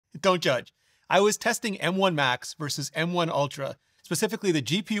don't judge. I was testing M1 Max versus M1 Ultra, specifically the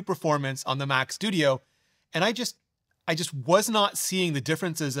GPU performance on the Mac Studio, and I just was not seeing the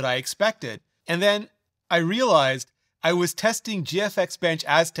differences that I expected. And then I realized I was testing GFX Bench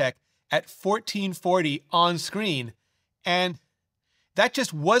Aztec at 1440 on screen, and that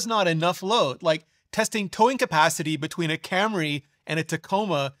just was not enough load. Like testing towing capacity between a Camry and a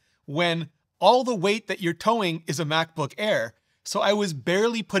Tacoma when all the weight that you're towing is a MacBook Air. So I was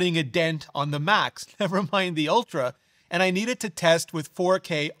barely putting a dent on the Max, never mind the Ultra, and I needed to test with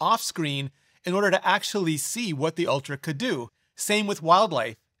 4K off screen in order to actually see what the Ultra could do. Same with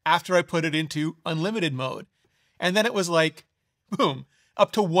Wildlife, after I put it into unlimited mode. And then it was like, boom,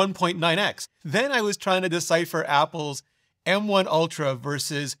 up to 1.9x. Then I was trying to decipher Apple's M1 Ultra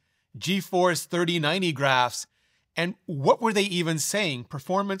versus GeForce 3090 graphs, and what were they even saying?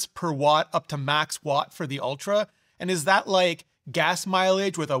 Performance per watt up to max watt for the Ultra? And is that like gas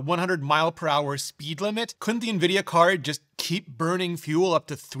mileage with a 100 mile per hour speed limit? Couldn't the NVIDIA card just keep burning fuel up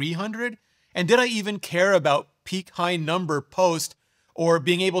to 300? And did I even care about peak high number post or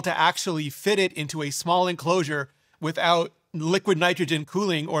being able to actually fit it into a small enclosure without liquid nitrogen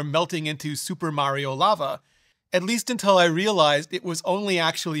cooling or melting into Super Mario lava? At least until I realized it was only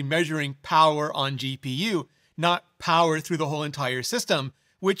actually measuring power on GPU, not power through the whole entire system,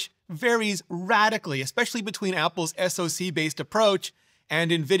 which varies radically, especially between Apple's SoC-based approach and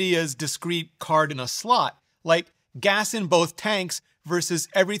NVIDIA's discrete card in a slot, like gas in both tanks versus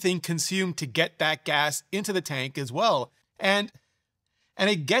everything consumed to get that gas into the tank as well. And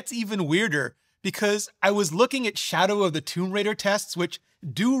it gets even weirder because I was looking at Shadow of the Tomb Raider tests, which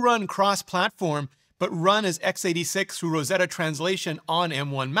do run cross-platform, but run as x86 through Rosetta translation on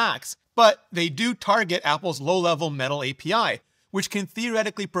M1 Max. But they do target Apple's low-level Metal API, which can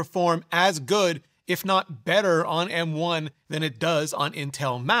theoretically perform as good, if not better, on M1 than it does on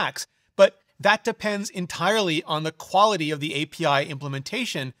Intel Macs. But that depends entirely on the quality of the API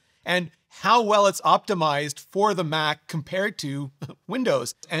implementation and how well it's optimized for the Mac compared to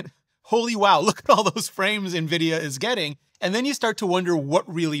Windows. And holy wow, look at all those frames NVIDIA is getting. And then you start to wonder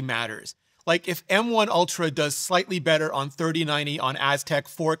what really matters. Like if M1 Ultra does slightly better on 3090 on Aztec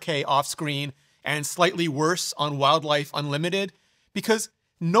 4K off-screen and slightly worse on Wildlife Unlimited, because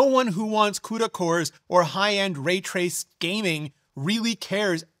no one who wants CUDA cores or high-end ray trace gaming really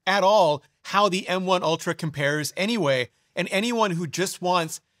cares at all how the M1 Ultra compares anyway. And anyone who just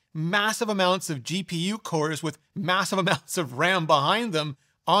wants massive amounts of GPU cores with massive amounts of RAM behind them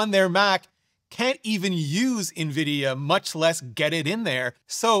on their Mac can't even use NVIDIA, much less get it in there.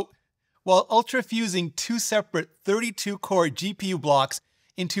 So while ultra-fusing two separate 32-core GPU blocks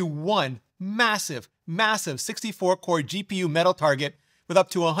into one massive 64-core GPU metal target with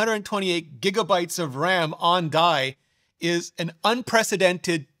up to 128 gigabytes of RAM on die is an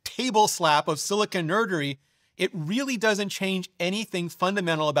unprecedented table slap of silicon nerdery, it really doesn't change anything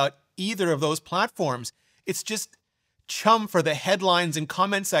fundamental about either of those platforms. It's just chum for the headlines and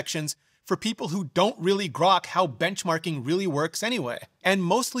comment sections for people who don't really grok how benchmarking really works anyway. And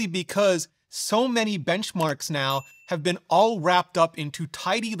mostly because so many benchmarks now have been all wrapped up into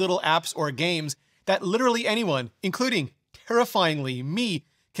tidy little apps or games that literally anyone, including, terrifyingly, me,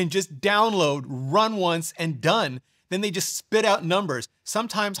 can just download, run once, and done. Then they just spit out numbers,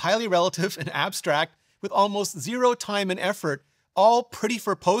 sometimes highly relative and abstract, with almost zero time and effort, all pretty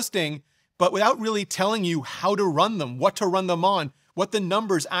for posting, but without really telling you how to run them, what to run them on, what the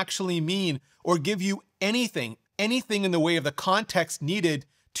numbers actually mean, or give you anything in the way of the context needed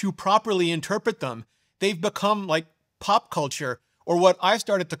to properly interpret them. They've become like pop culture, or what I've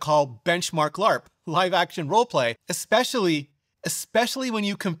started to call benchmark LARP, live action roleplay, especially when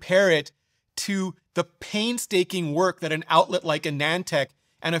you compare it to the painstaking work that an outlet like AnandTech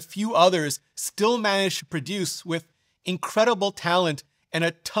and a few others still manage to produce with incredible talent and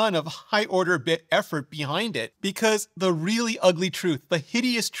a ton of high-order bit effort behind it. Because the really ugly truth, the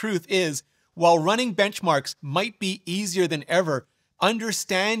hideous truth is, while running benchmarks might be easier than ever,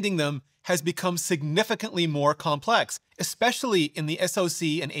 understanding them has become significantly more complex, especially in the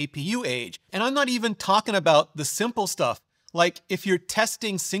SoC and APU age. And I'm not even talking about the simple stuff, like if you're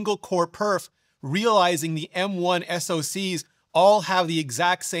testing single-core perf, realizing the M1 SoCs all have the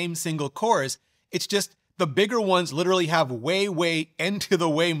exact same single cores. It's just the bigger ones literally have way into the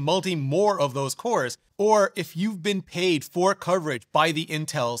way multi more of those cores. Or if you've been paid for coverage by the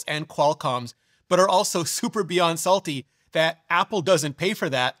Intels and Qualcomms, but are also super beyond salty that Apple doesn't pay for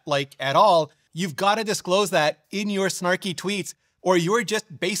that, like at all, you've got to disclose that in your snarky tweets, or you're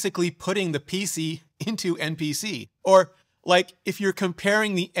just basically putting the PC into NPC. Or like if you're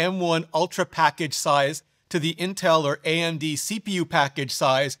comparing the M1 Ultra package size to the Intel or AMD CPU package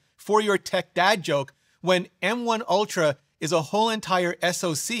size for your tech dad joke when M1 Ultra is a whole entire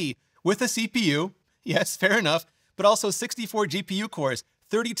SoC with a CPU, yes, fair enough, but also 64 GPU cores,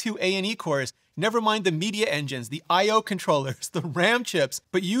 32 A&E cores, never mind the media engines, the I/O controllers, the RAM chips,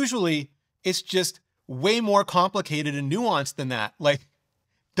 but usually it's just way more complicated and nuanced than that. Like,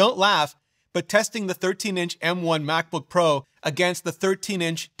 don't laugh, but testing the 13-inch M1 MacBook Pro against the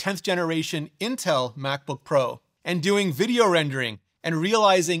 13-inch 10th generation Intel MacBook Pro and doing video rendering and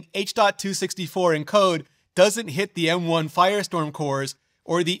realizing H.264 in code doesn't hit the M1 Firestorm cores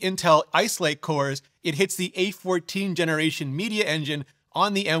or the Intel Ice Lake cores, it hits the A14 generation media engine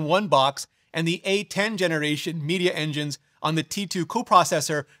on the M1 box and the A10 generation media engines on the T2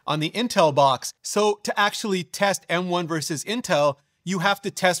 coprocessor on the Intel box. So to actually test M1 versus Intel, you have to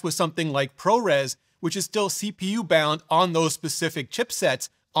test with something like ProRes, which is still CPU bound on those specific chipsets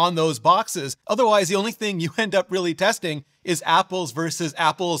on those boxes. Otherwise, the only thing you end up really testing is apples versus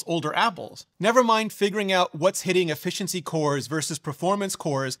apples older apples. Never mind figuring out what's hitting efficiency cores versus performance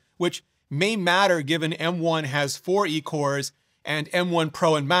cores, which may matter given M1 has 4 E-cores and M1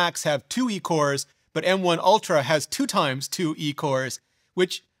 Pro and Max have 2 E-cores, but M1 Ultra has 2 times 2 E-cores,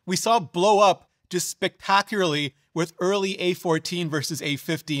 which we saw blow up just spectacularly with early A14 versus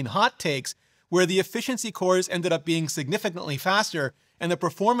A15 hot takes, where the efficiency cores ended up being significantly faster and the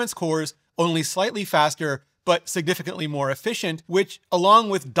performance cores only slightly faster, but significantly more efficient, which, along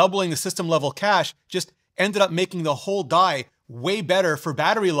with doubling the system level cache, just ended up making the whole die way better for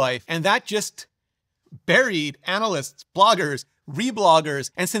battery life. And that just buried analysts, bloggers, rebloggers.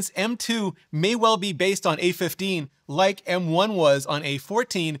 And since M2 may well be based on A15, like M1 was on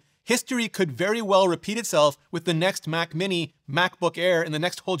A14, history could very well repeat itself with the next Mac Mini, MacBook Air, and the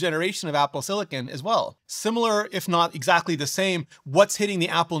next whole generation of Apple Silicon as well. Similar, if not exactly the same, what's hitting the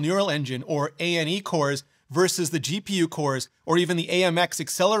Apple Neural Engine or A&E cores versus the GPU cores, or even the AMX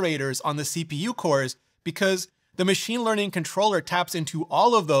accelerators on the CPU cores, because the machine learning controller taps into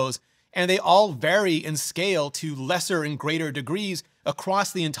all of those, and they all vary in scale to lesser and greater degrees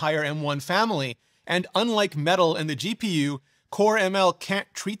across the entire M1 family. And unlike Metal and the GPU, Core ML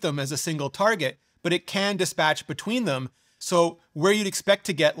can't treat them as a single target, but it can dispatch between them. So where you'd expect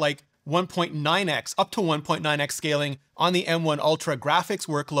to get like 1.9x, up to 1.9x scaling on the M1 Ultra graphics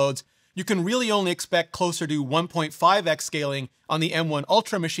workloads, you can really only expect closer to 1.5x scaling on the M1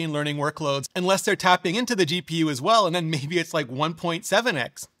 Ultra machine learning workloads, unless they're tapping into the GPU as well, and then maybe it's like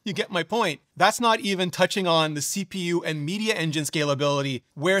 1.7x. You get my point. That's not even touching on the CPU and media engine scalability,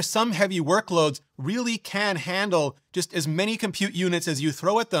 where some heavy workloads really can handle just as many compute units as you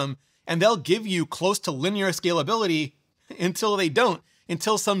throw at them, and they'll give you close to linear scalability until they don't,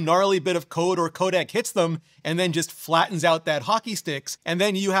 until some gnarly bit of code or codec hits them and then just flattens out that hockey sticks. And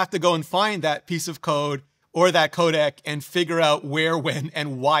then you have to go and find that piece of code or that codec and figure out where, when,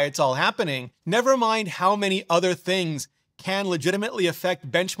 and why it's all happening. Never mind how many other things can legitimately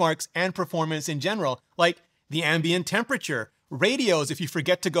affect benchmarks and performance in general, like the ambient temperature, radios if you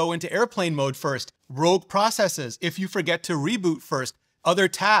forget to go into airplane mode first, rogue processes if you forget to reboot first, other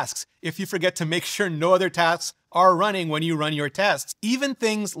tasks if you forget to make sure no other tasks are running when you run your tests. Even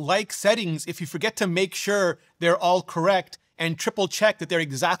things like settings if you forget to make sure they're all correct and triple check that they're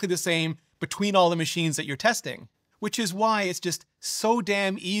exactly the same between all the machines that you're testing. Which is why it's just so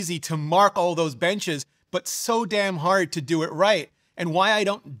damn easy to mark all those benches, but so damn hard to do it right. And why I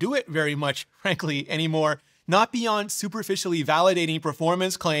don't do it very much, frankly, anymore. Not beyond superficially validating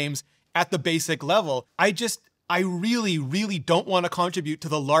performance claims at the basic level. I really, really don't want to contribute to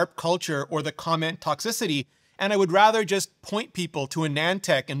the LARP culture or the comment toxicity, and I would rather just point people to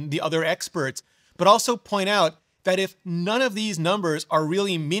AnandTech and the other experts, but also point out that if none of these numbers are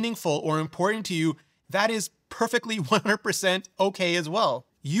really meaningful or important to you, that is perfectly 100% okay as well.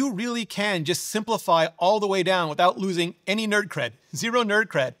 You really can just simplify all the way down without losing any nerd cred. Zero nerd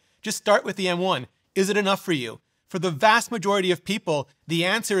cred. Just start with the M1. Is it enough for you? For the vast majority of people, the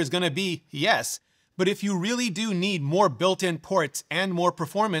answer is going to be yes. But if you really do need more built-in ports and more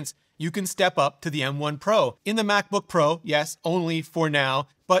performance, you can step up to the M1 Pro. In the MacBook Pro, yes, only for now,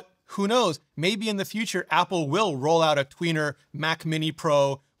 but who knows, maybe in the future Apple will roll out a tweener Mac Mini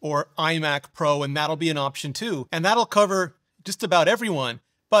Pro or iMac Pro, and that'll be an option too. And that'll cover just about everyone.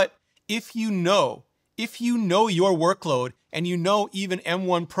 But if you know your workload and you know even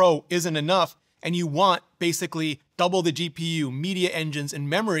M1 Pro isn't enough and you want basically double the GPU, media engines, and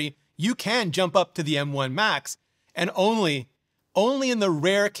memory, you can jump up to the M1 Max. And only in the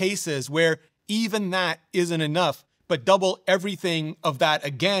rare cases where even that isn't enough, but double everything of that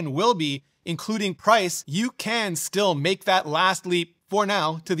again will be, including price, you can still make that last leap for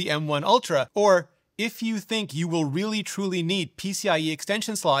now to the M1 Ultra. Or If you think you will really truly need PCIe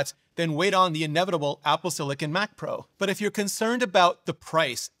extension slots, then wait on the inevitable Apple Silicon Mac Pro. But if you're concerned about the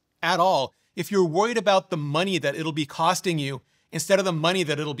price at all, if you're worried about the money that it'll be costing you instead of the money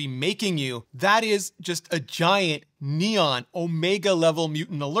that it'll be making you, that is just a giant neon Omega level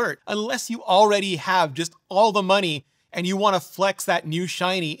mutant alert. Unless you already have just all the money and you want to flex that new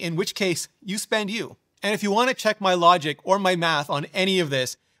shiny, in which case you spend you. And if you want to check my logic or my math on any of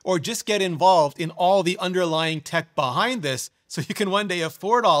this, or just get involved in all the underlying tech behind this so you can one day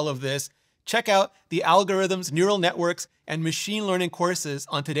afford all of this, check out the algorithms, neural networks, and machine learning courses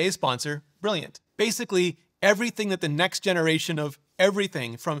on today's sponsor, Brilliant. Basically, everything that the next generation of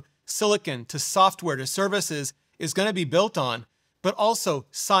everything from silicon to software to services is going to be built on, but also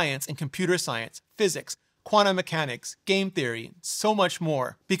science and computer science, physics, quantum mechanics, game theory, and so much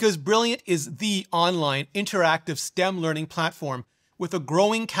more. Because Brilliant is the online interactive STEM learning platform with a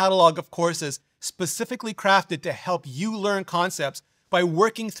growing catalog of courses specifically crafted to help you learn concepts by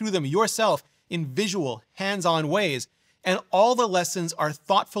working through them yourself in visual, hands-on ways. And all the lessons are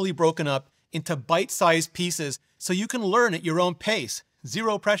thoughtfully broken up into bite-sized pieces so you can learn at your own pace.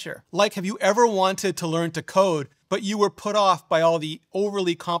 Zero pressure. Like, have you ever wanted to learn to code, but you were put off by all the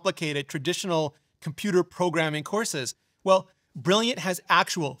overly complicated traditional computer programming courses? Well, Brilliant has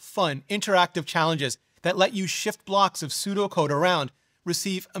actual, fun, interactive challenges that let you shift blocks of pseudocode around,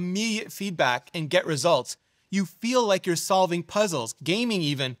 receive immediate feedback, and get results. You feel like you're solving puzzles, gaming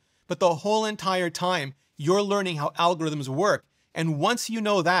even, but the whole entire time, you're learning how algorithms work. And once you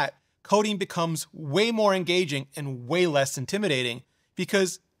know that, coding becomes way more engaging and way less intimidating.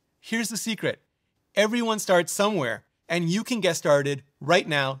 Because here's the secret. Everyone starts somewhere, and you can get started right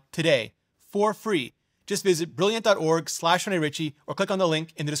now, today, for free. Just visit brilliant.org/Ritchie or click on the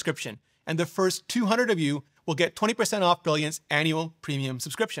link in the description. And the first 200 of you will get 20% off Brilliant's annual premium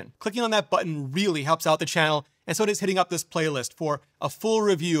subscription. Clicking on that button really helps out the channel, and so does hitting up this playlist for a full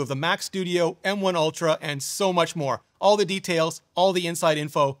review of the Mac Studio, M1 Ultra, and so much more. All the details, all the inside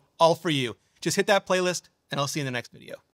info, all for you. Just hit that playlist, and I'll see you in the next video.